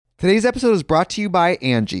Today's episode is brought to you by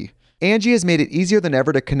Angie. Angie has made it easier than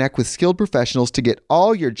ever to connect with skilled professionals to get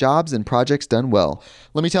all your jobs and projects done well.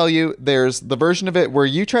 Let me tell you, there's the version of it where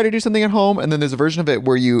you try to do something at home, and then there's a version of it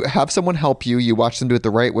where you have someone help you, you watch them do it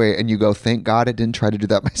the right way, and you go, thank God I didn't try to do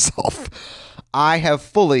that myself. I have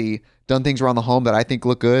fully done things around the home that I think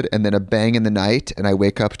look good, and then a bang in the night, and I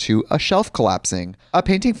wake up to a shelf collapsing, a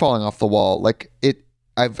painting falling off the wall.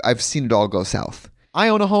 I've seen it all go south. I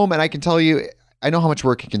own a home, and I can tell you, I know how much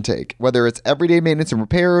work it can take. Whether it's everyday maintenance and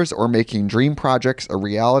repairs or making dream projects a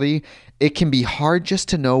reality, it can be hard just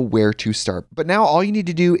to know where to start. But now all you need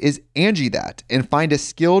to do is Angie that and find a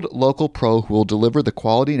skilled local pro who will deliver the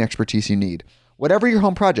quality and expertise you need. Whatever your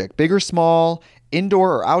home project, big or small,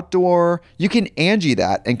 indoor or outdoor, you can Angie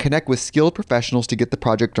that and connect with skilled professionals to get the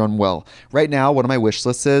project done well. Right now, one of my wish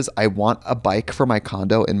lists is I want a bike for my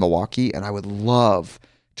condo in Milwaukee, and I would love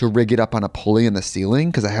to rig it up on a pulley in the ceiling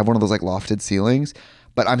because I have one of those like lofted ceilings,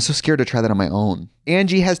 but I'm so scared to try that on my own.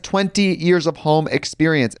 Angie has 20 years of home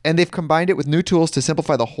experience, and they've combined it with new tools to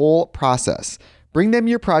simplify the whole process. Bring them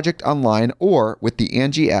your project online or with the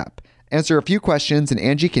Angie app. Answer a few questions and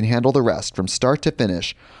Angie can handle the rest from start to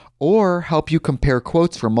finish, or help you compare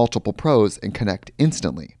quotes from multiple pros and connect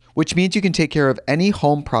instantly, which means you can take care of any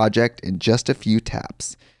home project in just a few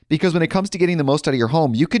taps. Because when it comes to getting the most out of your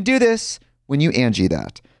home, you can do this when you Angie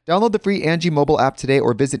that. Download the free Angie mobile app today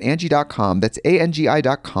or visit Angie.com. That's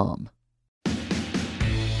ANGI.com.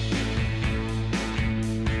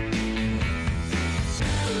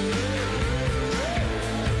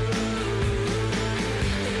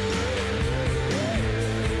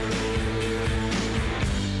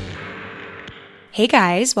 Hey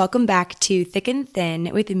guys, welcome back to Thick and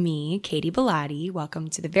Thin with me, Katie Bellotti. Welcome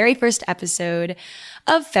to the very first episode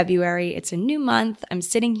of February. It's a new month. I'm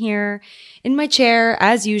sitting here in my chair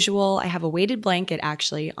as usual. I have a weighted blanket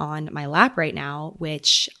actually on my lap right now,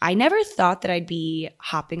 which I never thought that I'd be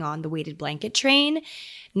hopping on the weighted blanket train.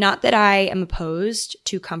 Not that I am opposed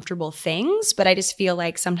to comfortable things, but I just feel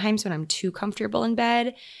like sometimes when I'm too comfortable in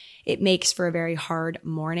bed, it makes for a very hard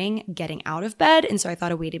morning getting out of bed. And so I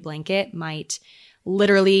thought a weighted blanket might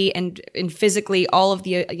literally and physically, all of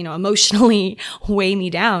the, emotionally weigh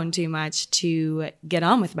me down too much to get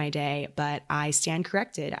on with my day. But I stand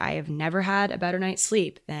corrected. I have never had a better night's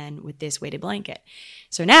sleep than with this weighted blanket.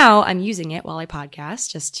 So now I'm using it while I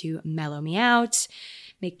podcast just to mellow me out,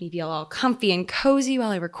 make me feel all comfy and cozy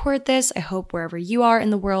while I record this. I hope wherever you are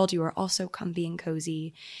in the world, you are also comfy and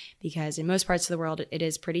cozy, because in most parts of the world, it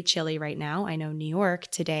is pretty chilly right now. I know New York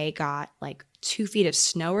today got like 2 feet of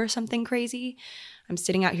snow or something crazy. I'm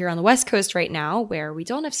sitting out here on the West Coast right now where we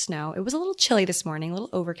don't have snow. It was a little chilly this morning, a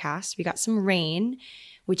little overcast. We got some rain,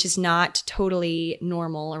 which is not totally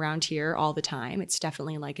normal around here all the time. It's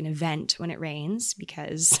definitely like an event when it rains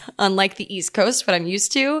because unlike the East Coast, what I'm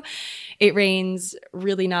used to, it rains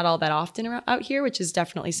really not all that often out here, which is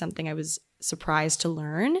definitely something I was surprised to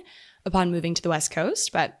learn upon moving to the West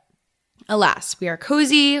Coast. But alas, we are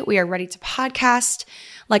cozy. We are ready to podcast.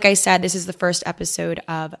 Like I said, this is the first episode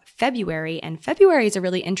of February, and February is a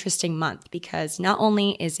really interesting month because not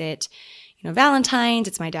only is it Valentine's,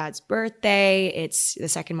 it's my dad's birthday, it's the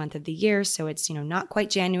second month of the year, so it's, not quite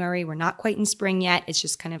January, we're not quite in spring yet, it's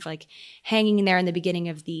just kind of like hanging in there in the beginning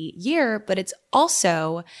of the year, but it's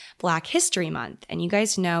also Black History Month. And you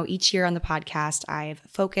guys know each year on the podcast, I've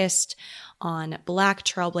focused on Black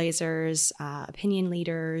trailblazers, opinion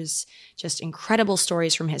leaders, just incredible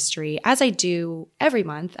stories from history, as I do every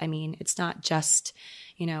month. I mean, it's not just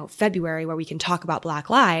February where we can talk about Black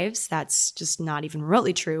lives. That's just not even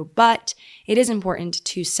remotely true. But it is important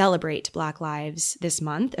to celebrate Black lives this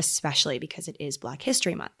month, especially because it is Black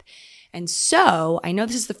History Month. And so I know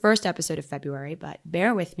this is the first episode of February, but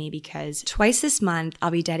bear with me because twice this month,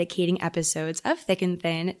 I'll be dedicating episodes of Thick and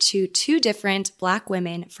Thin to 2 different Black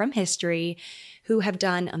women from history who have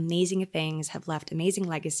done amazing things, have left amazing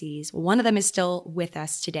legacies. One of them is still with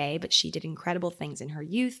us today, but she did incredible things in her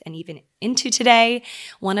youth and even into today.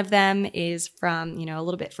 One of them is from, a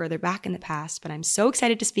little bit further back in the past, but I'm so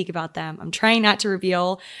excited to speak about them. I'm trying not to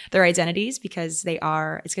reveal their identities because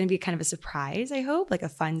it's going to be kind of a surprise, I hope, like a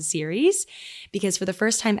fun series, because for the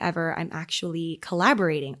first time ever, I'm actually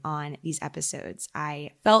collaborating on these episodes. I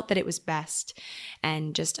felt that it was best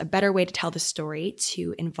and just a better way to tell the story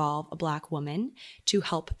to involve a Black woman. to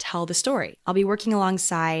help tell the story. I'll be working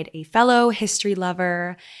alongside a fellow history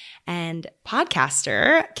lover and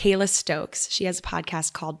podcaster, Kayla Stokes. She has a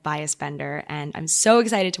podcast called Bias Bender, and I'm so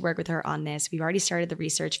excited to work with her on this. We've already started the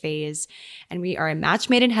research phase, and we are a match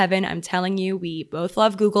made in heaven. I'm telling you, we both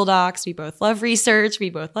love Google Docs, we both love research,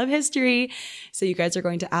 we both love history. So you guys are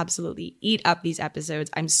going to absolutely eat up these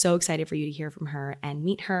episodes. I'm so excited for you to hear from her and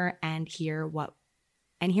meet her and hear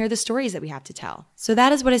the stories that we have to tell. So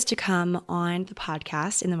that is what is to come on the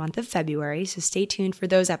podcast in the month of February. So stay tuned for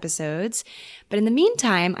those episodes. But in the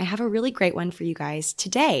meantime, I have a really great one for you guys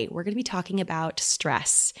today. We're going to be talking about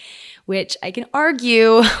stress, which I can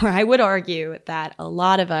argue, or I would argue, that a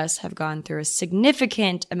lot of us have gone through a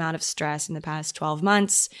significant amount of stress in the past 12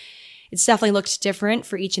 months. It's definitely looked different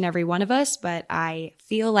for each and every one of us, but I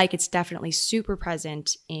feel like it's definitely super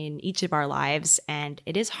present in each of our lives, and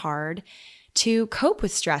it is hard to cope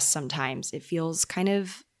with stress sometimes. It feels kind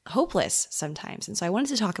of hopeless sometimes. And so I wanted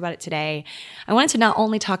to talk about it today. I wanted to not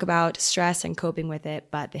only talk about stress and coping with it,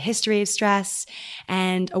 but the history of stress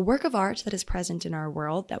and a work of art that is present in our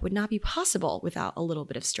world that would not be possible without a little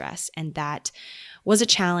bit of stress. And that was a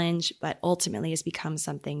challenge, but ultimately has become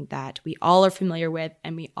something that we all are familiar with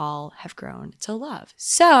and we all have grown to love.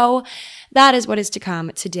 So that is what is to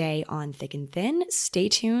come today on Thick and Thin. Stay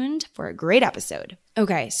tuned for a great episode.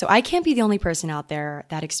 Okay, so I can't be the only person out there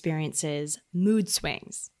that experiences mood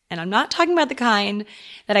swings. And I'm not talking about the kind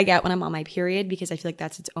that I get when I'm on my period, because I feel like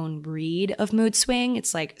that's its own breed of mood swing.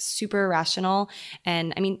 It's like super irrational.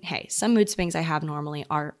 And I mean, hey, some mood swings I have normally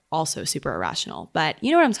are also super irrational. But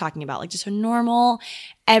you know what I'm talking about, like just a normal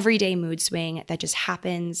everyday mood swing that just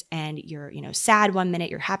happens and you're, sad one minute,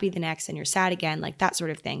 you're happy the next, and you're sad again, like that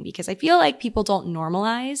sort of thing. Because I feel like people don't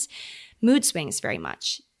normalize mood swings very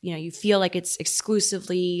much. You feel like it's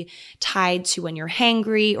exclusively tied to when you're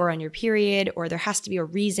hangry or on your period, or there has to be a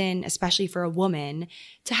reason, especially for a woman,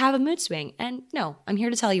 to have a mood swing. And no, I'm here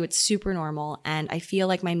to tell you it's super normal. And I feel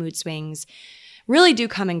like my mood swings really do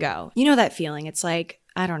come and go. You know that feeling? It's like,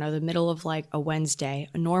 I don't know, the middle of like a Wednesday,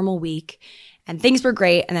 a normal week, and things were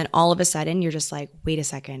great. And then all of a sudden you're just like, wait a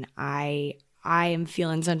second, I am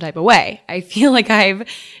feeling some type of way. I feel like I've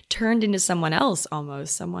turned into someone else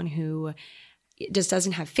almost, someone who just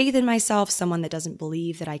doesn't have faith in myself, someone that doesn't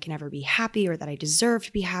believe that I can ever be happy or that I deserve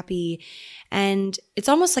to be happy. And it's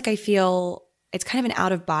almost like I feel it's kind of an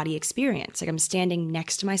out-of-body experience. Like I'm standing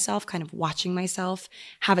next to myself, kind of watching myself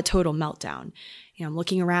have a total meltdown. I'm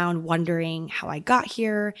looking around, wondering how I got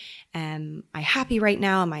here. Am I happy right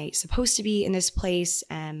now? Am I supposed to be in this place?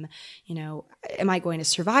 Am I going to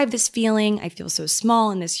survive this feeling? I feel so small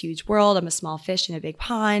in this huge world. I'm a small fish in a big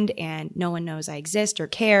pond, and no one knows I exist or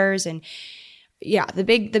cares. And yeah, the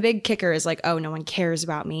big kicker is like, oh, no one cares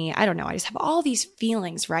about me. I don't know. I just have all these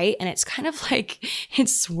feelings, right? And it's kind of like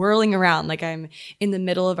it's swirling around like I'm in the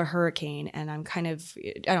middle of a hurricane and I'm kind of,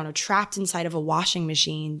 I don't know, trapped inside of a washing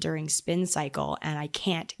machine during spin cycle and I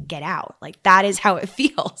can't get out. Like that is how it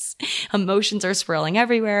feels. Emotions are swirling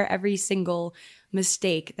everywhere. Every single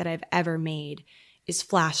mistake that I've ever made is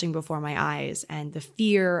flashing before my eyes, and the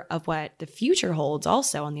fear of what the future holds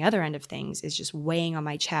also on the other end of things is just weighing on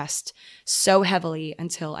my chest so heavily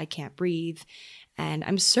until I can't breathe. And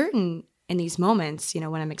I'm certain in these moments,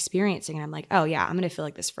 when I'm experiencing it, I'm like, oh yeah, I'm going to feel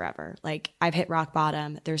like this forever. Like I've hit rock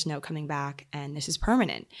bottom, there's no coming back, and this is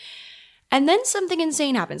permanent. And then something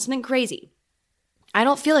insane happens, something crazy. I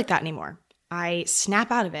don't feel like that anymore. I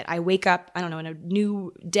snap out of it. I wake up, I don't know, in a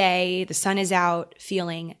new day, the sun is out,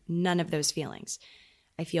 feeling none of those feelings.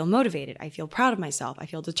 I feel motivated. I feel proud of myself. I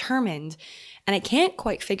feel determined. And I can't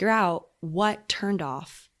quite figure out what turned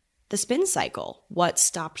off the spin cycle, what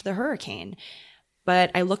stopped the hurricane.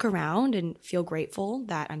 But I look around and feel grateful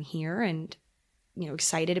that I'm here and,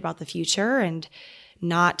 excited about the future and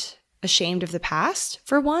not ashamed of the past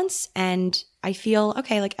for once. And I feel,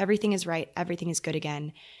 okay, like everything is right. Everything is good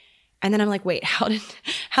again. And then I'm like, wait, how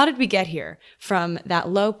did we get here from that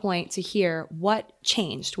low point to here? What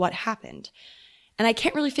changed? What happened? And I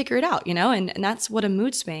can't really figure it out, and that's what a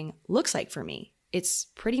mood swing looks like for me. It's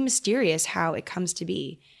pretty mysterious how it comes to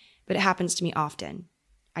be, but it happens to me often.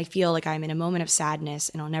 I feel like I'm in a moment of sadness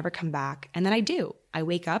and I'll never come back. And then I do. I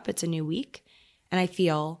wake up, it's a new week, and I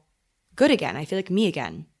feel good again. I feel like me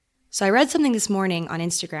again. So I read something this morning on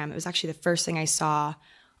Instagram. It was actually the first thing I saw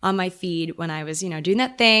on my feed when I was, doing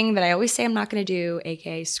that thing that I always say I'm not going to do,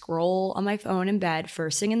 aka scroll on my phone in bed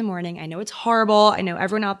first thing in the morning. I know it's horrible. I know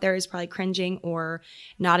everyone out there is probably cringing or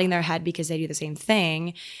nodding their head because they do the same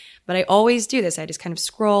thing. But I always do this. I just kind of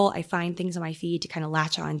scroll. I find things on my feed to kind of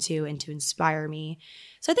latch onto and to inspire me.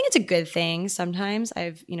 So I think it's a good thing. Sometimes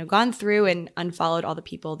I've, gone through and unfollowed all the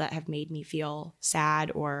people that have made me feel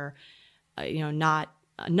sad or not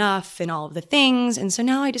enough and all of the things. And so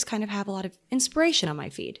now I just kind of have a lot of inspiration on my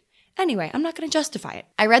feed. Anyway, I'm not going to justify it.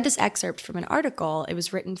 I read this excerpt from an article. It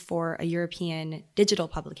was written for a European digital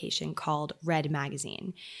publication called Red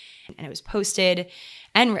Magazine. And it was posted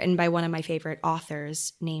and written by one of my favorite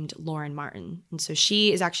authors named Lauren Martin. And so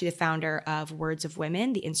she is actually the founder of Words of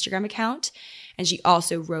Women, the Instagram account. And she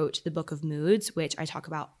also wrote the Book of Moods, which I talk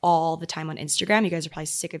about all the time on Instagram. You guys are probably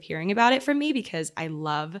sick of hearing about it from me because I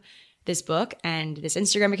love this book and this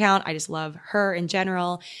Instagram account. I just love her in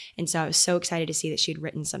general. And so I was so excited to see that she'd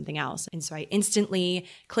written something else. And so I instantly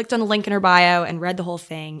clicked on the link in her bio and read the whole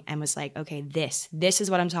thing and was like, okay, this is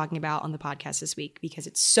what I'm talking about on the podcast this week because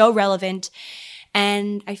it's so relevant.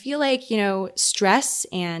 And I feel like, stress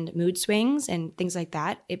and mood swings and things like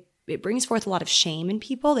that, it brings forth a lot of shame in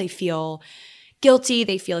people. They feel guilty.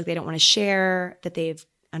 They feel like they don't want to share that they've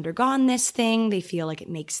undergone this thing. They feel like it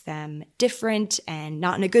makes them different and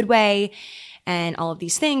not in a good way and all of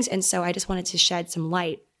these things. And so I just wanted to shed some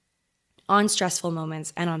light on stressful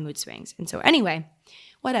moments and on mood swings. And so anyway,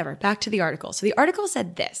 whatever, back to the article. So the article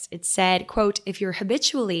said this. It said, quote, if you're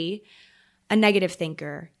habitually a negative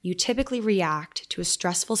thinker, you typically react to a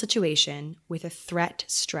stressful situation with a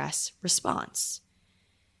threat-stress response.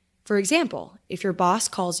 For example, if your boss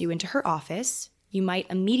calls you into her office, you might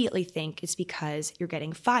immediately think it's because you're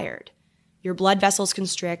getting fired. Your blood vessels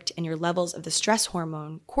constrict and your levels of the stress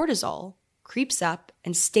hormone cortisol creeps up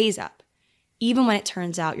and stays up, even when it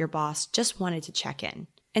turns out your boss just wanted to check in.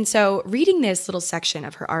 And so reading this little section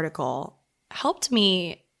of her article helped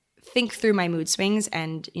me think through my mood swings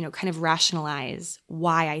and, kind of rationalize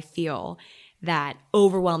why I feel that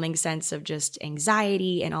overwhelming sense of just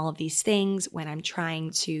anxiety and all of these things when I'm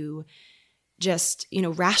trying to just,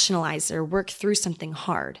 rationalize or work through something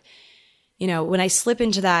hard. When I slip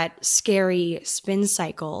into that scary spin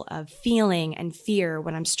cycle of feeling and fear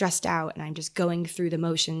when I'm stressed out and I'm just going through the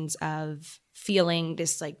motions of feeling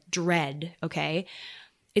this dread, okay,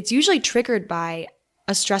 it's usually triggered by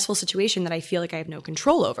a stressful situation that I feel like I have no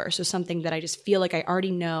control over. So something that I just feel like I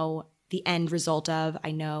already know the end result of,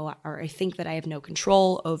 I know, or I think that I have no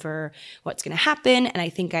control over what's going to happen. And I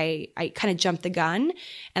think I kind of jump the gun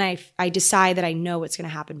and I decide that I know what's going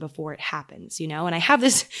to happen before it happens, and I have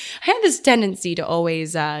this tendency to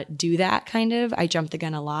always do that kind of. I jump the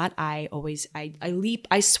gun a lot. I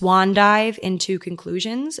swan dive into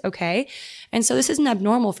conclusions. Okay. And so this isn't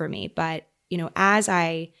abnormal for me, but as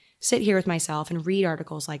I sit here with myself and read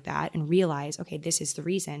articles like that and realize, okay, this is the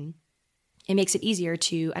reason, it makes it easier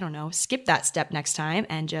to, skip that step next time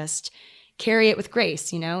and just carry it with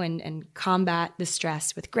grace, and combat the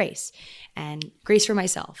stress with grace and grace for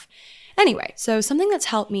myself. Anyway, so something that's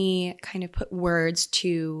helped me kind of put words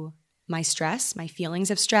to my stress, my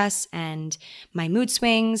feelings of stress and my mood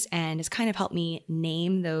swings, and it's kind of helped me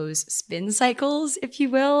name those spin cycles, if you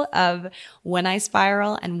will, of when I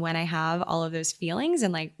spiral and when I have all of those feelings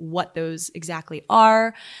and what those exactly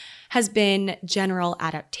are, has been general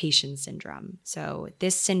adaptation syndrome. So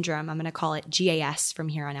this syndrome, I'm going to call it GAS from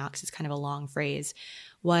here on out because it's kind of a long phrase,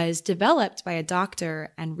 was developed by a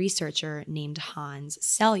doctor and researcher named Hans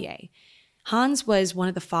Selye. Hans was one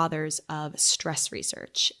of the fathers of stress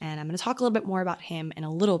research, and I'm going to talk a little bit more about him in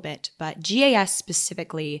a little bit, but GAS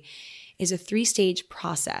specifically is a 3-stage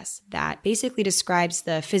process that basically describes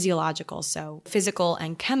the physiological, so physical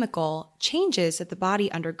and chemical changes that the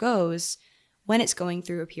body undergoes when it's going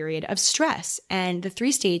through a period of stress. And the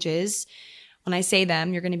 3 stages, when I say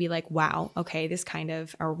them, you're going to be like, wow, okay, this kind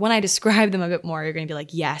of, or when I describe them a bit more, you're going to be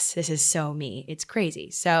like, yes, this is so me. It's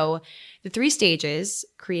crazy. So the 3 stages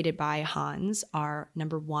created by Hans are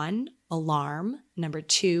number 1, alarm, number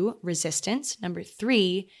 2, resistance, number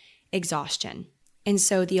 3, exhaustion. And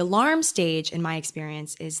so the alarm stage, in my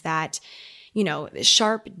experience, is that the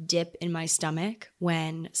sharp dip in my stomach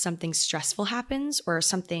when something stressful happens or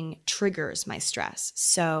something triggers my stress.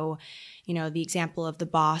 So, the example of the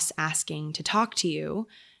boss asking to talk to you,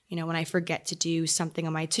 when I forget to do something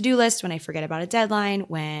on my to-do list, when I forget about a deadline,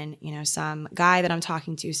 when, some guy that I'm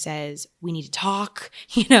talking to says, we need to talk,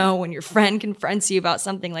 when your friend confronts you about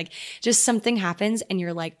something, just something happens and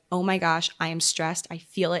you're like, oh my gosh, I am stressed. I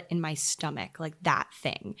feel it in my stomach, that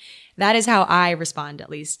thing. That is how I respond, at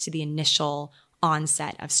least, to the initial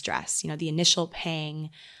onset of stress, the initial pang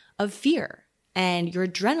of fear, and your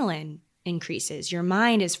adrenaline increases. Your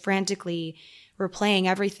mind is frantically replaying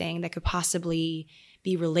everything that could possibly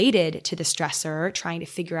be related to the stressor, trying to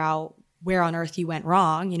figure out where on earth you went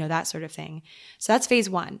wrong, that sort of thing. So that's phase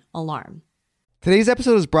 1, alarm. Today's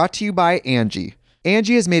episode is brought to you by Angie.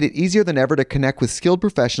 Angie has made it easier than ever to connect with skilled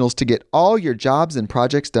professionals to get all your jobs and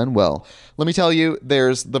projects done well. Let me tell you,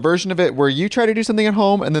 there's the version of it where you try to do something at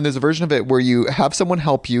home, and then there's a version of it where you have someone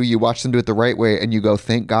help you, you watch them do it the right way, and you go,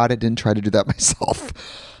 thank God I didn't try to do that myself.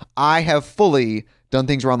 I have fully done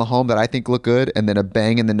things around the home that I think look good, and then a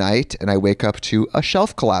bang in the night, and I wake up to a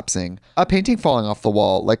shelf collapsing, a painting falling off the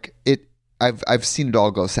wall. I've seen it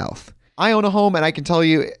all go south. I own a home, and I can tell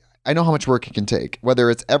you, I know how much work it can take.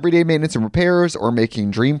 Whether it's everyday maintenance and repairs or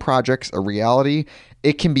making dream projects a reality,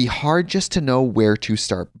 it can be hard just to know where to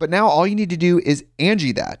start. But now all you need to do is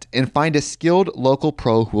Angie that and find a skilled local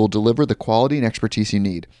pro who will deliver the quality and expertise you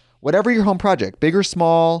need. Whatever your home project, big or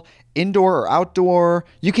small, indoor or outdoor,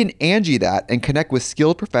 you can Angie that and connect with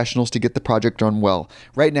skilled professionals to get the project done well.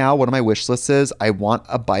 Right now, one of my wish lists is I want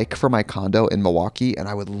a bike for my condo in Milwaukee, and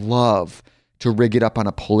I would love to rig it up on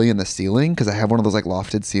a pulley in the ceiling because I have one of those like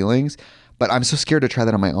lofted ceilings, but I'm so scared to try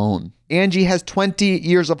that on my own. Angie has 20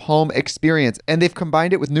 years of home experience, and they've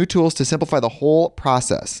combined it with new tools to simplify the whole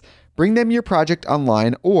process. Bring them your project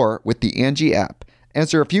online or with the Angie app.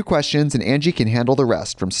 Answer a few questions and Angie can handle the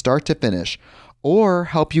rest from start to finish, or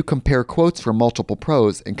help you compare quotes from multiple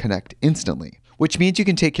pros and connect instantly, which means you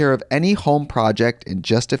can take care of any home project in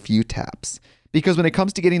just a few taps. Because when it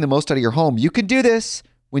comes to getting the most out of your home, you can do this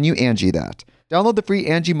when you Angie that. Download the free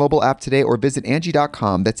Angie mobile app today or visit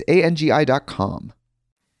Angie.com. That's ANGI.com.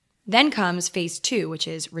 Then comes phase 2, which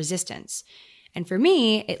is resistance. And for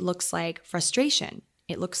me, it looks like frustration.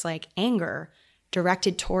 It looks like anger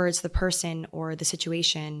directed towards the person or the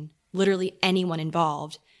situation, literally anyone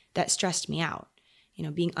involved, that stressed me out.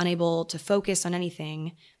 Being unable to focus on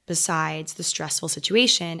anything besides the stressful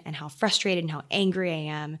situation and how frustrated and how angry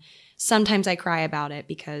I am. Sometimes I cry about it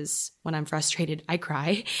because when I'm frustrated, I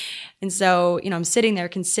cry. And so, I'm sitting there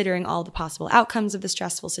considering all the possible outcomes of the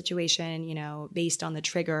stressful situation, based on the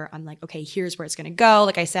trigger. I'm like, okay, here's where it's going to go.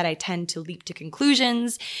 Like I said, I tend to leap to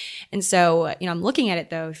conclusions. And so, I'm looking at it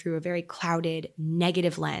though through a very clouded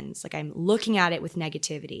negative lens. Like I'm looking at it with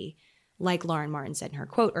negativity. Like Lauren Martin said in her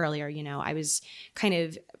quote earlier, I was kind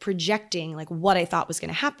of projecting like what I thought was going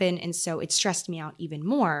to happen. And so it stressed me out even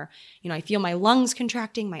more. I feel my lungs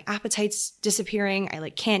contracting, my appetite's disappearing. I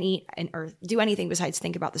can't eat or do anything besides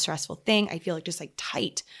think about the stressful thing. I feel just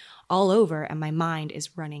tight all over and my mind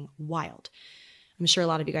is running wild. I'm sure a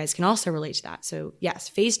lot of you guys can also relate to that. So yes,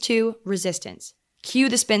 phase 2, resistance. Cue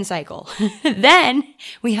the spin cycle. Then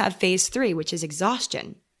we have phase 3, which is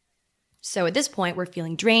exhaustion. So at this point, we're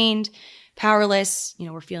feeling drained, powerless,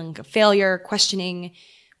 we're feeling like a failure, questioning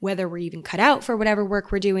whether we're even cut out for whatever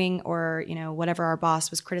work we're doing or, whatever our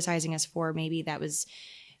boss was criticizing us for, maybe that was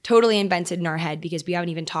totally invented in our head because we haven't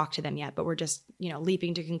even talked to them yet, but we're just,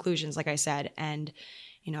 leaping to conclusions, like I said. And,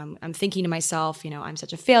 I'm thinking to myself, I'm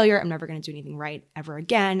such a failure. I'm never going to do anything right ever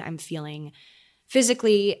again. I'm feeling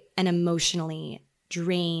physically and emotionally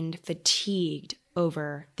drained, fatigued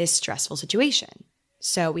over this stressful situation.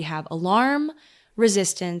 So we have alarm,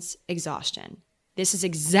 resistance, exhaustion. This is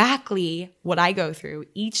exactly what I go through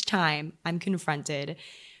each time I'm confronted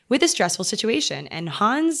with a stressful situation. And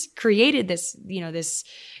Hans created this, this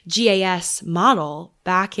GAS model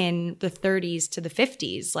back in the 30s to the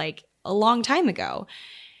 50s, like a long time ago.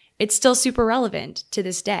 It's still super relevant to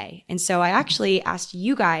this day. And so I actually asked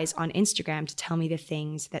you guys on Instagram to tell me the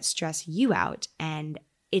things that stress you out. And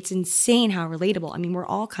it's insane how relatable. I mean, we're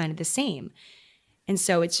all kind of the same. And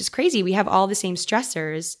so it's just crazy. We have all the same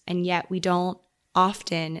stressors, and yet we don't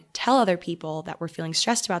often tell other people that we're feeling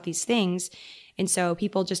stressed about these things. And so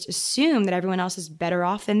people just assume that everyone else is better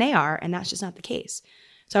off than they are, and that's just not the case.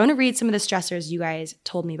 So I want to read some of the stressors you guys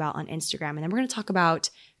told me about on Instagram, and then we're going to talk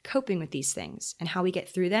about coping with these things and how we get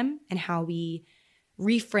through them and how we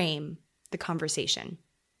reframe the conversation.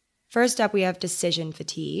 First up, we have decision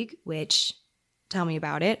fatigue, which, tell me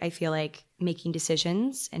about it. I feel like making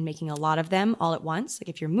decisions and making a lot of them all at once. Like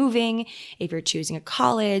if you're moving, if you're choosing a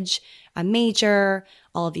college, a major,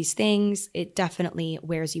 all of these things, it definitely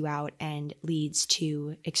wears you out and leads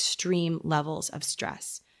to extreme levels of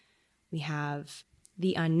stress. We have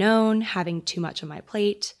the unknown, having too much on my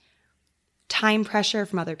plate, time pressure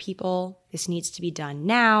from other people. This needs to be done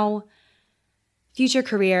now. Future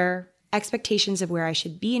career, expectations of where I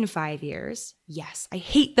should be in 5 years. Yes, I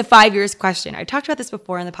hate the 5 years question. I talked about this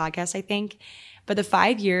before in the podcast, I think, but the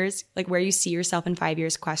 5 years, like where you see yourself in 5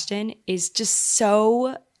 years question is just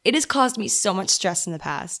so, it has caused me so much stress in the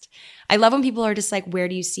past. I love when people are just like, where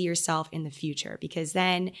do you see yourself in the future? Because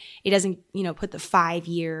then it doesn't, put the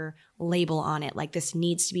 5-year label on it. Like this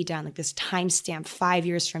needs to be done, like this timestamp 5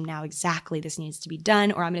 years from now, exactly this needs to be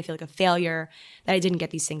done, or I'm going to feel like a failure that I didn't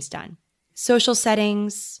get these things done. Social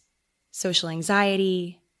settings, social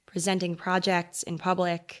anxiety, presenting projects in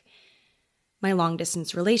public, my long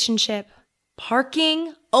distance relationship,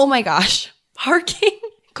 parking. Oh my gosh, parking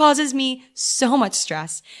causes me so much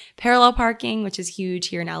stress. Parallel parking, which is huge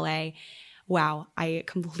here in LA. Wow, I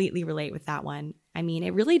completely relate with that one. I mean,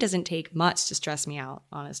 it really doesn't take much to stress me out,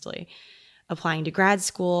 honestly. Applying to grad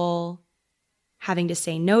school, having to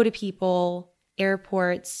say no to people,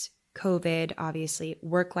 airports, COVID, obviously,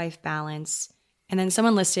 work-life balance. And then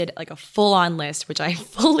someone listed like a full-on list, which I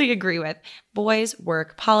fully agree with. Boys,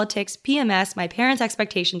 work, politics, PMS, my parents'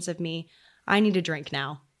 expectations of me. I need a drink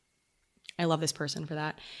now. I love this person for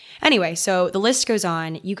that. Anyway, so the list goes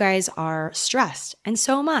on. You guys are stressed, and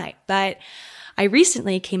so am I. But I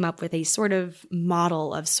recently came up with a sort of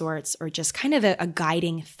model of sorts, or just kind of a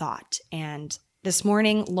guiding thought. And this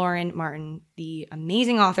morning, Lauren Martin, the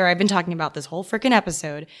amazing author I've been talking about this whole freaking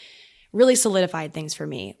episode, really solidified things for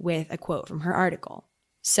me with a quote from her article.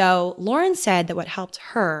 So Lauren said that what helped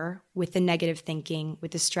her with the negative thinking,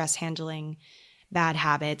 with the stress handling, bad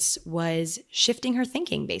habits, was shifting her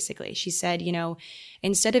thinking, basically. She said,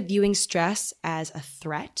 instead of viewing stress as a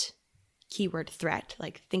threat, keyword threat,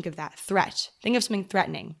 like think of that threat, think of something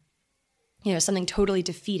threatening, something totally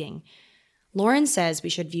defeating. Lauren says we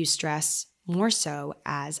should view stress more so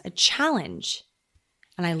as a challenge.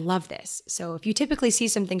 And I love this. So if you typically see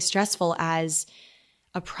something stressful as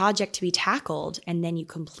a project to be tackled and then you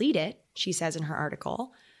complete it, she says in her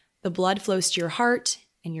article, the blood flows to your heart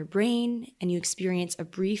and your brain, and you experience a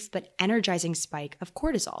brief but energizing spike of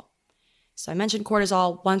cortisol. So I mentioned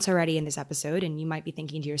cortisol once already in this episode, and you might be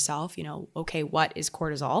thinking to yourself, okay, what is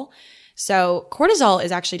cortisol? So cortisol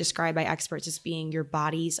is actually described by experts as being your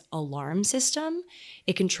body's alarm system.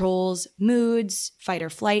 It controls moods, fight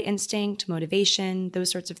or flight instinct, motivation,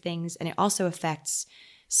 those sorts of things. And it also affects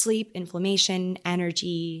sleep, inflammation,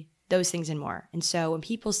 energy, those things and more. And so when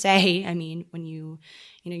people say, when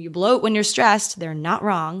you bloat when you're stressed, they're not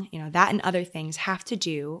wrong. That and other things have to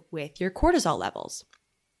do with your cortisol levels.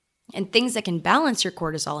 And things that can balance your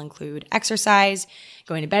cortisol include exercise,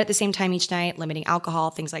 going to bed at the same time each night, limiting alcohol,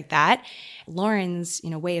 things like that. Lauren's,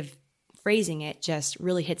 way of phrasing it just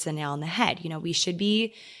really hits the nail on the head. We should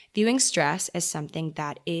be viewing stress as something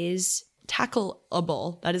that is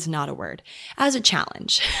tackleable, that is not a word, as a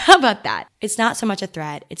challenge. How about that? It's not so much a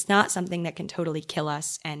threat. It's not something that can totally kill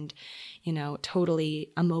us and,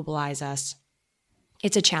 totally immobilize us.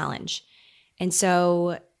 It's a challenge. And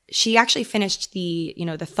so she actually finished the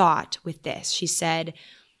thought with this. She said,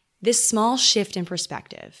 this small shift in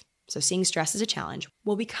perspective, so seeing stress as a challenge,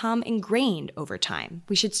 will become ingrained over time.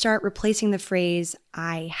 We should start replacing the phrase,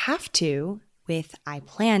 I have to, with I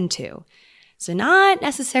plan to. So not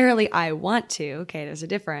necessarily I want to, okay, there's a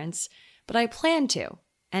difference, but I plan to.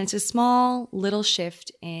 And it's a small little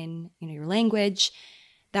shift in, your language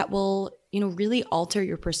that will, really alter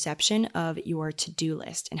your perception of your to-do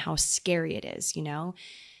list and how scary it is,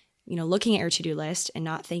 looking at your to-do list and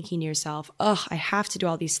not thinking to yourself, oh, I have to do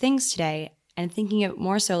all these things today, and thinking it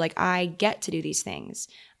more so like I get to do these things.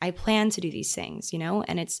 I plan to do these things,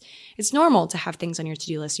 and it's normal to have things on your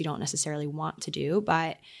to-do list you don't necessarily want to do,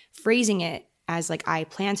 but phrasing it as like, I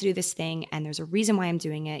plan to do this thing and there's a reason why I'm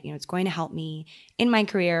doing it. It's going to help me in my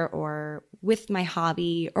career or with my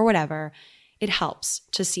hobby or whatever. It helps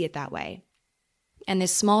to see it that way. And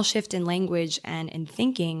this small shift in language and in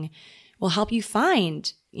thinking will help you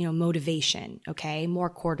find, motivation, okay, more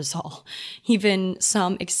cortisol, even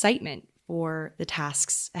some excitement for the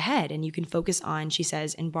tasks ahead. And you can focus on, she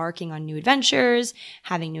says, embarking on new adventures,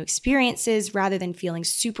 having new experiences, rather than feeling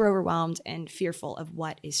super overwhelmed and fearful of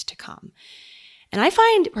what is to come. And I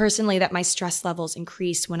find personally that my stress levels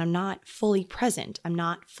increase when I'm not fully present. I'm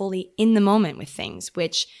not fully in the moment with things,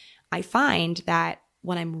 which I find that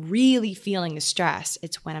when I'm really feeling the stress,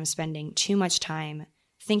 it's when I'm spending too much time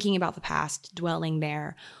thinking about the past, dwelling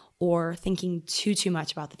there, or thinking too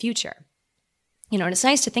much about the future. And it's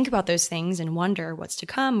nice to think about those things and wonder what's to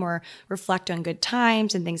come or reflect on good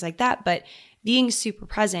times and things like that. But being super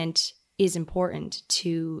present is important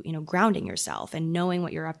to, grounding yourself and knowing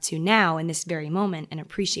what you're up to now in this very moment and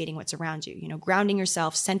appreciating what's around you, grounding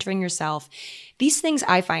yourself, centering yourself. These things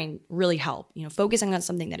I find really help, focusing on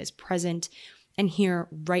something that is present and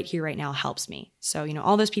right here, right now helps me. So,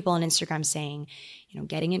 all those people on Instagram saying,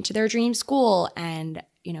 getting into their dream school and,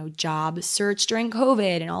 job search during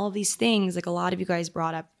COVID and all of these things, like a lot of you guys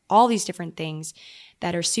brought up all these different things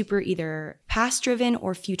that are super either past driven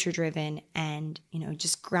or future driven, and,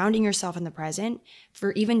 just grounding yourself in the present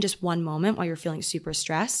for even just one moment while you're feeling super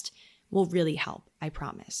stressed will really help, I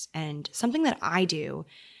promise. And something that I do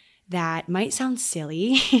that might sound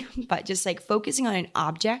silly, but just like focusing on an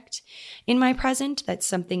object in my present, that's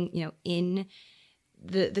something, in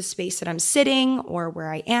the space that I'm sitting or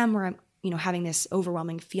where I am, where I'm, having this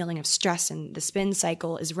overwhelming feeling of stress and the spin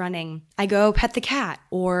cycle is running, I go pet the cat,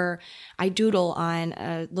 or I doodle on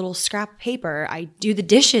a little scrap of paper. I do the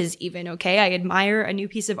dishes even, okay? I admire a new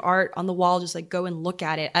piece of art on the wall, just like go and look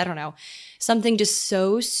at it. I don't know. Something just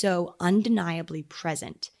so undeniably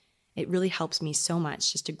present. It really helps me so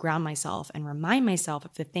much just to ground myself and remind myself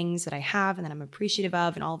of the things that I have and that I'm appreciative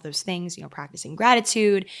of, and all of those things, practicing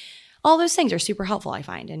gratitude. All those things are super helpful, I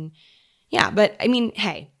find. And yeah, but I mean,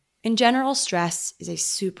 hey, in general, stress is a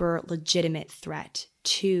super legitimate threat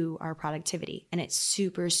to our productivity, and it's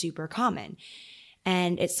super common.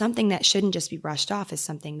 And it's something that shouldn't just be brushed off as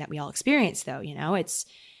something that we all experience, though. It's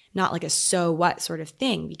not like a so what sort of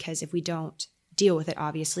thing, because if we don't deal with it,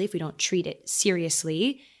 obviously, if we don't treat it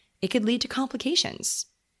seriously, it could lead to complications,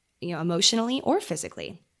 emotionally or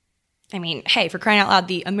physically. I mean, hey, for crying out loud,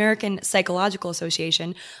 the American Psychological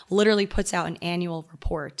Association literally puts out an annual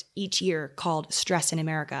report each year called Stress in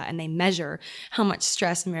America, and they measure how much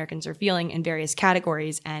stress Americans are feeling in various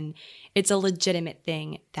categories. And it's a legitimate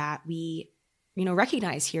thing that we,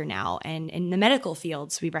 recognize here now. And in the medical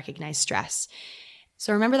fields, we recognize stress.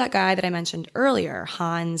 So remember that guy that I mentioned earlier,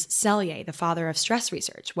 Hans Selye, the father of stress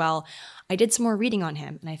research? Well, I did some more reading on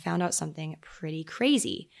him, and I found out something pretty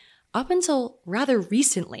crazy. Up until rather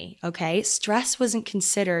recently, okay, stress wasn't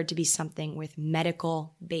considered to be something with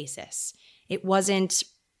medical basis. It wasn't,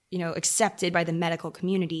 accepted by the medical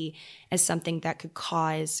community as something that could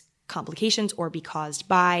cause complications or be caused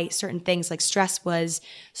by certain things. Like stress was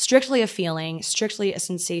strictly a feeling, strictly a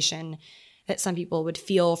sensation that some people would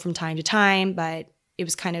feel from time to time, but it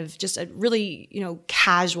was kind of just a really,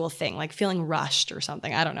 casual thing, like feeling rushed or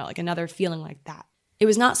something. I don't know, like another feeling like that. It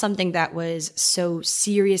was not something that was so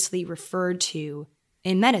seriously referred to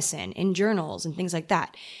in medicine, in journals, and things like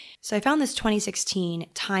that. So I found this 2016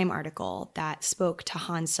 Time article that spoke to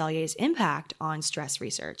Hans Selye's impact on stress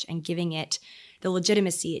research and giving it the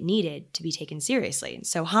legitimacy it needed to be taken seriously.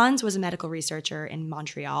 So Hans was a medical researcher in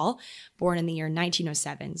Montreal, born in the year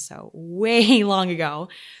 1907, so way long ago,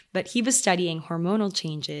 but he was studying hormonal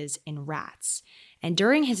changes in rats. And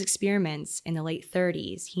during his experiments in the late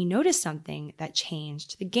 30s, he noticed something that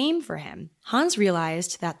changed the game for him. Hans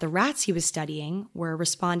realized that the rats he was studying were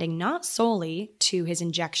responding not solely to his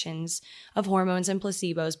injections of hormones and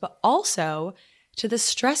placebos, but also to the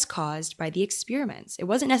stress caused by the experiments. It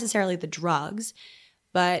wasn't necessarily the drugs,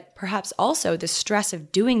 but perhaps also the stress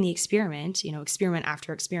of doing the experiment, experiment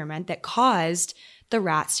after experiment, that caused the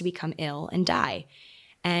rats to become ill and die.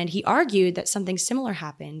 And he argued that something similar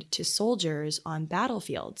happened to soldiers on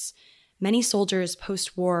battlefields. Many soldiers'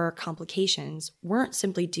 post-war complications weren't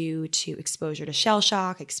simply due to exposure to shell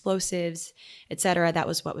shock, explosives, etc. That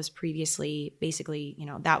was what was previously, basically,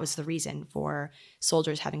 that was the reason for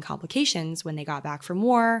soldiers having complications when they got back from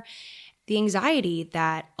war. The anxiety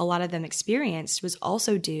that a lot of them experienced was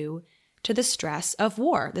also due to the stress of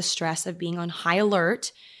war, the stress of being on high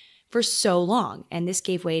alert for so long. And this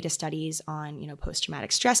gave way to studies on,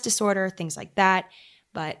 post-traumatic stress disorder, things like that.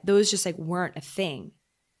 But those just weren't a thing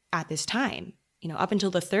at this time. Up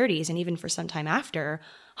until the 30s and even for some time after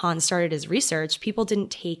Hans started his research, people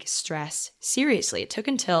didn't take stress seriously. It took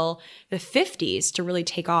until the 50s to really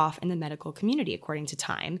take off in the medical community, according to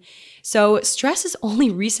Time. So stress is only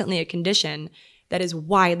recently a condition that is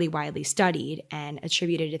widely studied and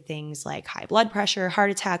attributed to things like high blood pressure,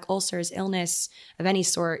 heart attack, ulcers, illness of any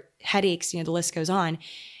sort, headaches, the list goes on,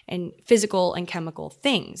 and physical and chemical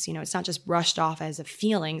things. It's not just brushed off as a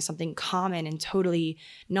feeling, something common and totally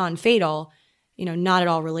non-fatal, not at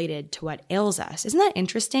all related to what ails us. Isn't that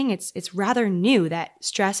interesting? It's rather new that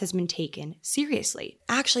stress has been taken seriously.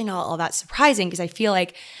 Actually, not all that surprising, because I feel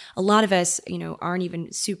like a lot of us, aren't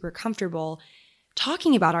even super comfortable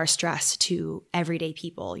talking about our stress to everyday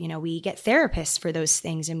people. We get therapists for those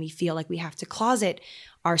things, and we feel like we have to closet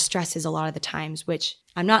our stresses a lot of the times, which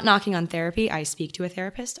I'm not knocking on therapy. I speak to a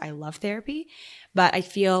therapist. I love therapy, but I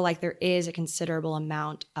feel like there is a considerable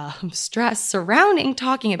amount of stress surrounding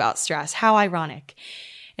talking about stress. How ironic.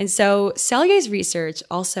 And so Selye's research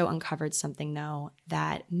also uncovered something, though,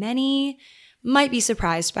 that many might be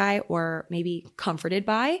surprised by or maybe comforted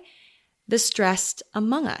by. The stressed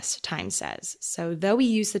among us, Time says. So though we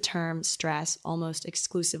use the term stress almost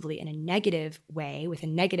exclusively in a negative way, with a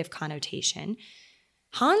negative connotation,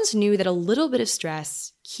 Hans knew that a little bit of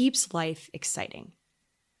stress keeps life exciting.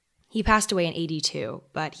 He passed away in 82,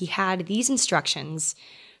 but he had these instructions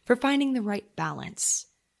for finding the right balance,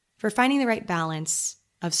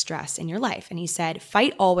 of stress in your life. And he said,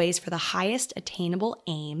 fight always for the highest attainable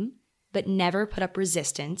aim, but never put up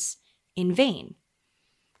resistance in vain.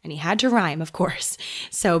 And he had to rhyme, of course.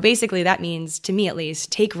 So basically that means, to me at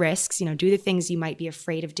least, take risks, do the things you might be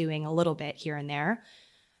afraid of doing a little bit here and there.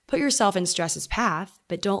 Put yourself in stress's path,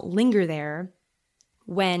 but don't linger there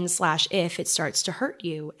when/if it starts to hurt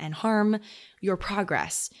you and harm your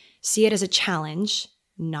progress. See it as a challenge,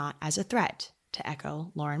 not as a threat, to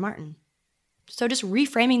echo Lauren Martin. So just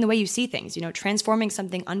reframing the way you see things, transforming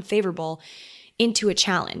something unfavorable into a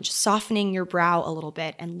challenge, softening your brow a little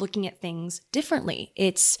bit and looking at things differently.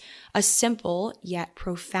 It's a simple yet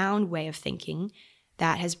profound way of thinking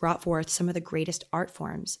that has brought forth some of the greatest art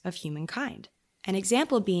forms of humankind. An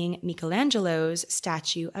example being Michelangelo's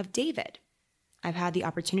statue of David. I've had the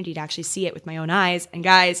opportunity to actually see it with my own eyes. And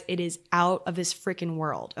guys, it is out of this freaking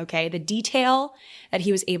world, okay? The detail that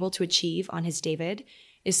he was able to achieve on his David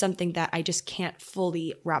is something that I just can't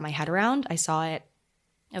fully wrap my head around. I saw it,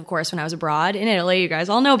 of course, when I was abroad in Italy. You guys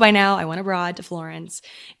all know by now, I went abroad to Florence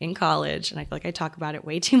in college, and I feel like I talk about it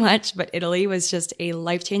way too much, but Italy was just a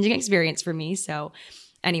life-changing experience for me. So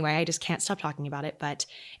anyway, I just can't stop talking about it, but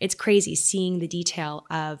it's crazy seeing the detail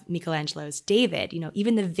of Michelangelo's David.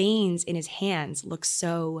 Even the veins in his hands look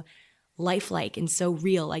so lifelike and so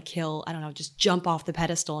real, like he'll, just jump off the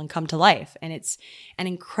pedestal and come to life. And it's an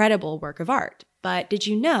incredible work of art. But did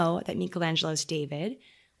you know that Michelangelo's David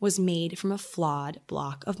was made from a flawed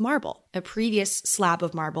block of marble, a previous slab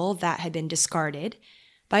of marble that had been discarded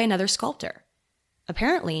by another sculptor?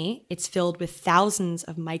 Apparently, it's filled with thousands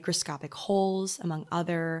of microscopic holes, among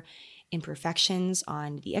other imperfections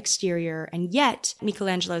on the exterior, and yet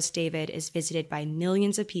Michelangelo's David is visited by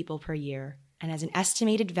millions of people per year and has an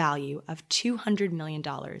estimated value of $200 million.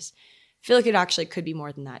 I feel like it actually could be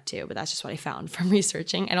more than that too, but that's just what I found from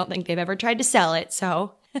researching. I don't think they've ever tried to sell it,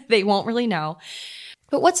 so they won't really know.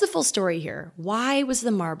 But what's the full story here? Why was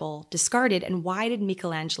the marble discarded, and why did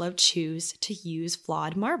Michelangelo choose to use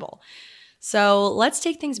flawed marble? So let's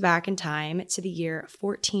take things back in time to the year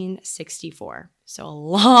 1464. So a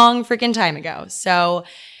long freaking time ago. So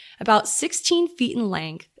about 16 feet in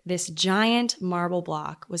length, this giant marble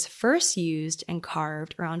block was first used and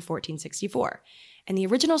carved around 1464. And the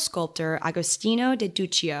original sculptor, Agostino de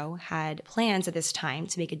Duccio, had plans at this time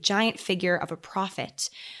to make a giant figure of a prophet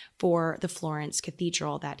for the Florence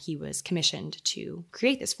Cathedral that he was commissioned to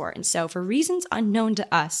create this for. And so for reasons unknown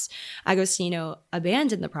to us, Agostino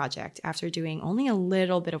abandoned the project after doing only a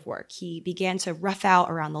little bit of work. He began to rough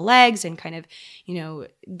out around the legs and kind of,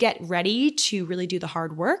 get ready to really do the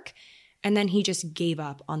hard work. And then he just gave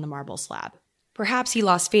up on the marble slab. Perhaps he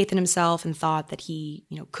lost faith in himself and thought that he,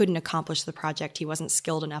 couldn't accomplish the project. He wasn't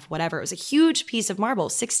skilled enough, whatever. It was a huge piece of marble,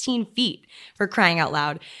 16 feet, for crying out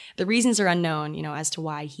loud. The reasons are unknown, as to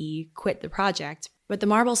why he quit the project. But the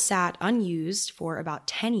marble sat unused for about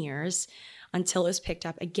 10 years until it was picked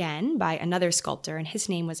up again by another sculptor, and his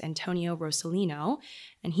name was Antonio Rossellino.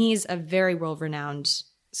 And he's a very world-renowned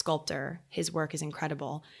sculptor. His work is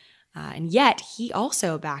incredible. And yet, he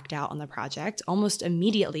also backed out on the project almost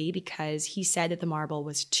immediately because he said that the marble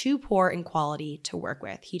was too poor in quality to work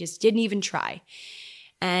with. He just didn't even try.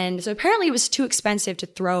 And so apparently it was too expensive to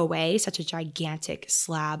throw away such a gigantic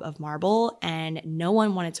slab of marble, and no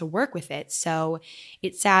one wanted to work with it. So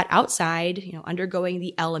it sat outside, undergoing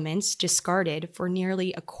the elements, discarded for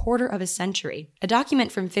nearly a quarter of a century. A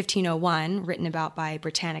document from 1501, written about by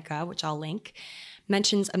Britannica, which I'll link,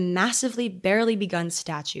 mentions a massively barely begun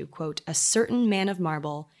statue, quote, "a certain man of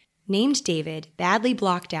marble, named David, badly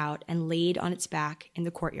blocked out and laid on its back in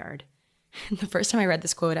the courtyard." The first time I read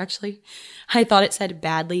this quote, actually, I thought it said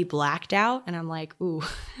badly blacked out, and I'm like, ooh,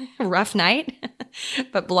 rough night.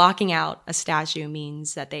 But blocking out a statue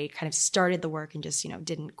means that they kind of started the work and just,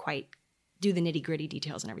 didn't quite do the nitty-gritty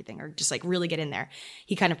details and everything, or just really get in there.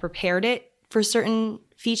 He kind of prepared it for certain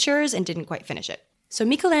features and didn't quite finish it. So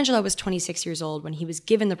Michelangelo was 26 years old when he was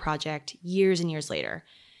given the project years and years later.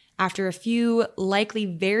 After a few likely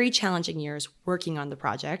very challenging years working on the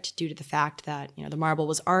project due to the fact that, the marble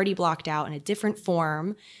was already blocked out in a different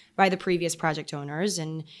form by the previous project owners,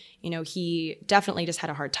 and, he definitely just had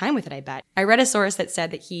a hard time with it, I bet. I read a source that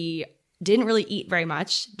said that he didn't really eat very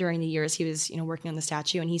much during the years he was, working on the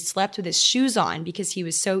statue, and he slept with his shoes on because he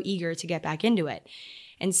was so eager to get back into it.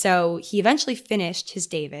 And so he eventually finished his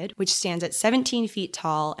David, which stands at 17 feet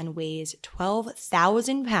tall and weighs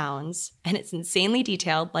 12,000 pounds. And it's insanely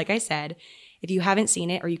detailed, like I said. If you haven't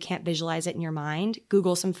seen it or you can't visualize it in your mind,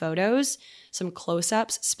 Google some photos, some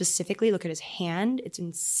close-ups, specifically look at his hand. It's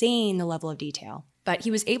insane, the level of detail. But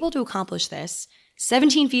he was able to accomplish this,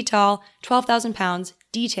 17 feet tall, 12,000 pounds,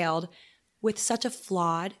 detailed, with such a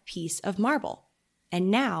flawed piece of marble.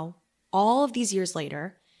 And now, all of these years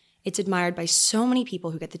later, it's admired by so many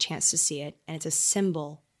people who get the chance to see it, and it's a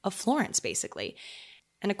symbol of Florence, basically.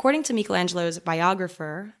 And according to Michelangelo's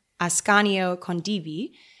biographer, Ascanio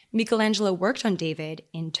Condivi, Michelangelo worked on David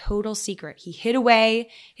in total secret. He hid away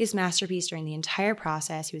his masterpiece during the entire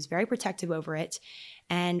process. He was very protective over it.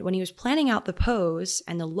 And when he was planning out the pose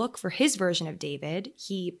and the look for his version of David,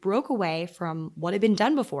 he broke away from what had been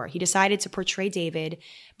done before. He decided to portray David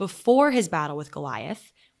before his battle with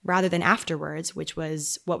Goliath rather than afterwards, which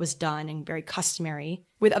was what was done and very customary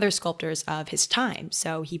with other sculptors of his time.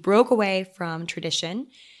 So he broke away from tradition.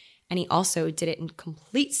 And he also did it in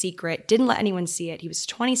complete secret, didn't let anyone see it. He was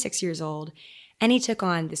 26 years old, and he took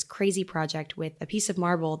on this crazy project with a piece of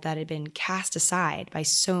marble that had been cast aside by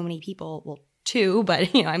so many people. Well, two,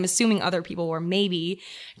 but I'm assuming other people were maybe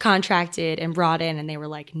contracted and brought in, and they were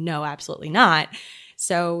like, no, absolutely not.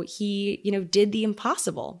 So he, did the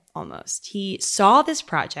impossible almost. He saw this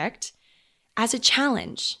project as a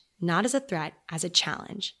challenge, not as a threat, as a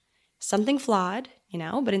challenge. Something flawed,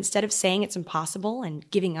 but instead of saying it's impossible and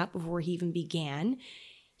giving up before he even began,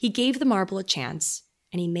 he gave the marble a chance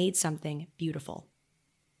and he made something beautiful.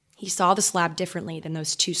 He saw the slab differently than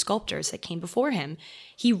those two sculptors that came before him.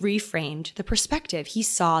 He reframed the perspective. He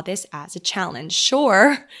saw this as a challenge.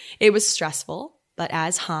 Sure, it was stressful, but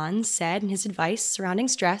as Hans said in his advice surrounding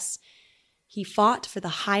stress, he fought for the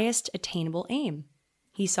highest attainable aim.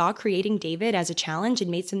 He saw creating David as a challenge and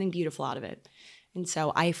made something beautiful out of it. And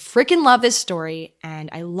so I freaking love this story, and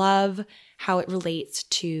I love how it relates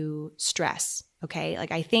to stress, okay?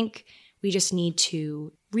 I think we just need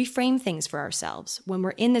to reframe things for ourselves. When we're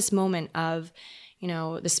in this moment of,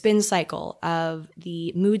 the spin cycle, of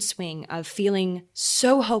the mood swing, of feeling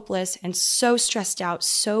so hopeless and so stressed out,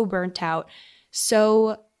 so burnt out,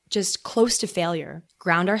 so just close to failure,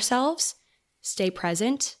 ground ourselves, stay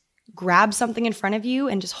present, grab something in front of you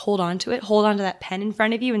and just hold on to it, hold on to that pen in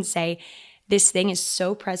front of you and say, this thing is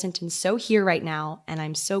so present and so here right now, and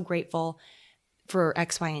I'm so grateful for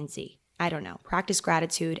X, Y, and Z. I don't know. Practice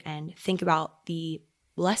gratitude and think about the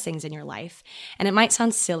blessings in your life. And it might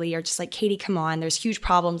sound silly or just like, Katie, come on, there's huge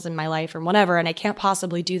problems in my life or whatever, and I can't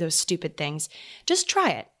possibly do those stupid things. Just try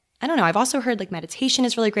it. I don't know. I've also heard meditation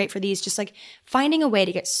is really great for these, just finding a way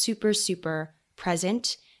to get super, super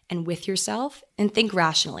present and with yourself and think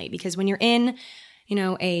rationally. Because when you're in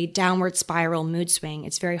a downward spiral mood swing,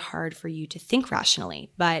 it's very hard for you to think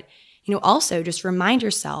rationally. But, also just remind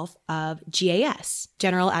yourself of GAS,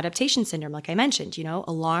 general adaptation syndrome, like I mentioned,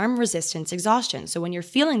 alarm, resistance, exhaustion. So when you're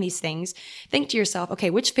feeling these things, think to yourself, okay,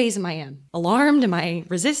 which phase am I in? Alarmed? Am I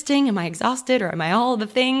resisting? Am I exhausted? Or am I all of the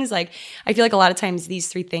things? I feel like a lot of times these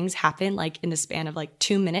three things happen in the span of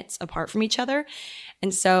 2 minutes apart from each other.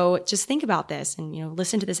 And so just think about this and,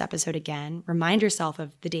 listen to this episode again, remind yourself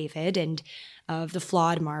of the David and of the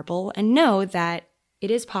flawed marble, and know that it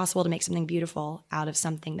is possible to make something beautiful out of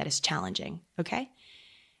something that is challenging, okay?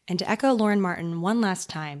 And to echo Lauren Martin one last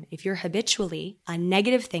time, if you're habitually a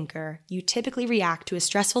negative thinker, you typically react to a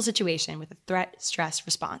stressful situation with a threat-stress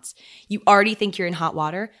response. You already think you're in hot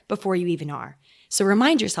water before you even are. So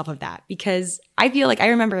remind yourself of that, because I feel like I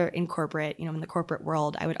remember in corporate, in the corporate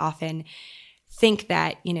world, I would often think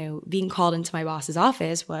that, being called into my boss's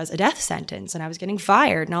office was a death sentence and I was getting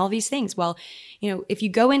fired and all these things. Well, if you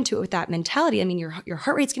go into it with that mentality, your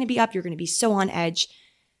heart rate's going to be up. You're going to be so on edge.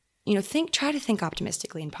 Try to think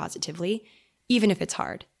optimistically and positively, even if it's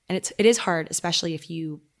hard. And it is hard, especially if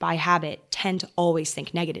you, by habit, tend to always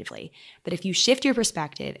think negatively. But if you shift your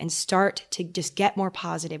perspective and start to just get more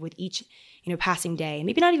positive with each, passing day,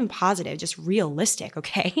 maybe not even positive, just realistic,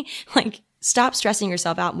 okay? Stop stressing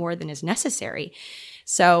yourself out more than is necessary.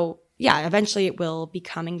 So yeah, eventually it will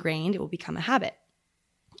become ingrained. It will become a habit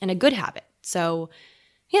and a good habit. So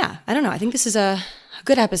yeah, I don't know. I think this is a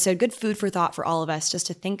good episode, good food for thought for all of us, just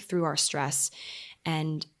to think through our stress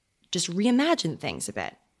and just reimagine things a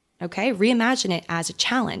bit. Okay? Reimagine it as a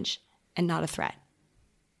challenge and not a threat.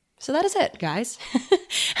 So that is it, guys.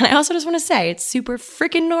 And I also just want to say it's super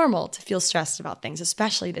freaking normal to feel stressed about things,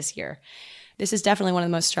 especially this year. This is definitely one of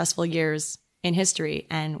the most stressful years in history,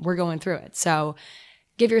 and we're going through it. So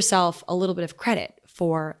give yourself a little bit of credit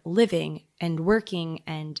for living and working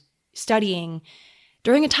and studying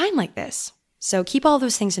during a time like this. So keep all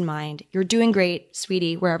those things in mind. You're doing great,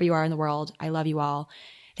 sweetie, wherever you are in the world. I love you all.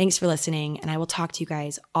 Thanks for listening, and I will talk to you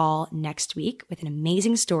guys all next week with an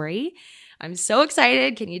amazing story. I'm so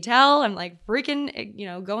excited. Can you tell? I'm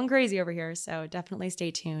freaking, going crazy over here. So definitely stay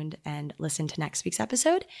tuned and listen to next week's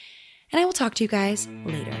episode. And I will talk to you guys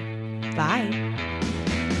later. Bye.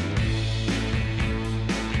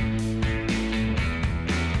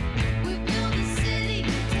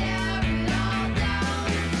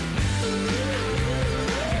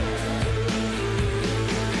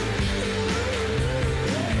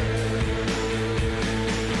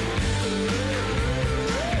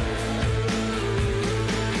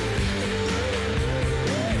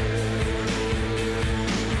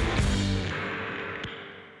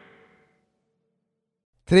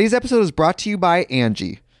 Today's episode is brought to you by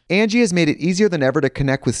Angie. Angie has made it easier than ever to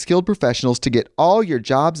connect with skilled professionals to get all your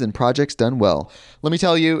jobs and projects done well. Let me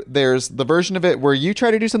tell you, there's the version of it where you try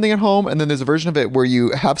to do something at home, and then there's a version of it where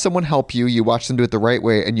you have someone help you, you watch them do it the right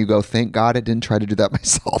way, and you go, thank God I didn't try to do that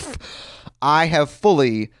myself. I have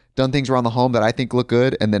fully done things around the home that I think look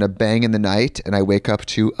good, and then a bang in the night, and I wake up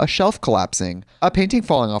to a shelf collapsing, a painting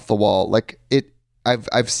falling off the wall.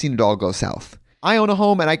 I've seen it all go south. I own a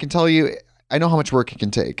home, and I can tell you, I know how much work it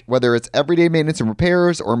can take. Whether it's everyday maintenance and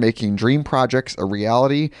repairs or making dream projects a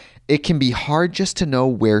reality, it can be hard just to know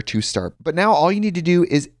where to start. But now all you need to do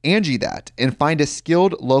is Angie that and find a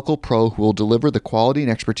skilled local pro who will deliver the quality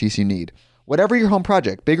and expertise you need. Whatever your home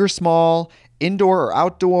project, big or small, indoor or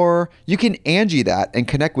outdoor, you can Angie that and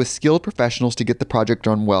connect with skilled professionals to get the project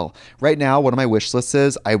done well. Right now, one of my wish lists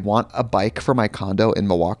is I want a bike for my condo in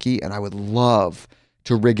Milwaukee, and I would love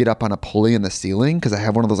to rig it up on a pulley in the ceiling because I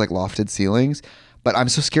have one of those lofted ceilings, but I'm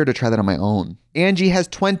so scared to try that on my own. Angie has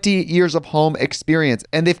 20 years of home experience,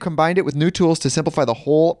 and they've combined it with new tools to simplify the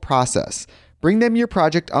whole process. Bring them your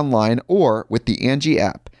project online or with the Angie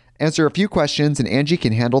app. Answer a few questions and Angie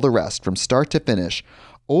can handle the rest from start to finish,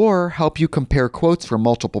 or help you compare quotes from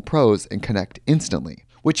multiple pros and connect instantly,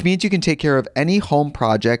 which means you can take care of any home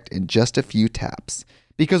project in just a few taps.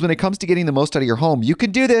 Because when it comes to getting the most out of your home, you can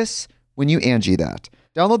do this when you Angie that.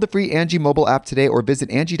 Download the free Angie mobile app today or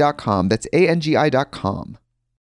visit Angie.com. That's ANGI.com.